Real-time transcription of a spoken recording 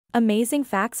Amazing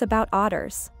facts about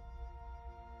otters.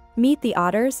 Meet the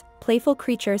otters, playful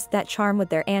creatures that charm with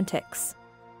their antics.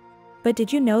 But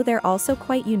did you know they're also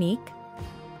quite unique?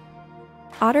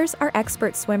 Otters are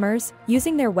expert swimmers,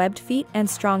 using their webbed feet and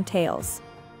strong tails.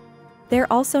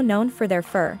 They're also known for their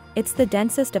fur, it's the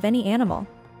densest of any animal.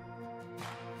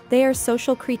 They are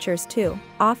social creatures too,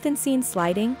 often seen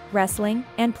sliding, wrestling,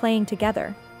 and playing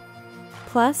together.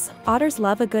 Plus, otters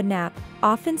love a good nap,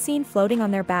 often seen floating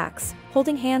on their backs,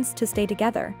 holding hands to stay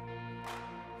together.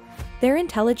 Their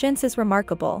intelligence is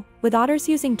remarkable, with otters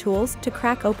using tools to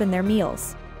crack open their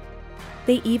meals.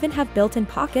 They even have built-in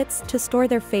pockets to store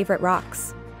their favorite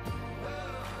rocks.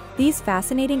 These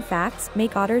fascinating facts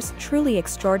make otters truly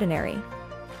extraordinary.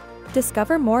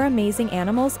 Discover more amazing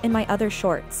animals in my other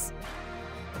shorts.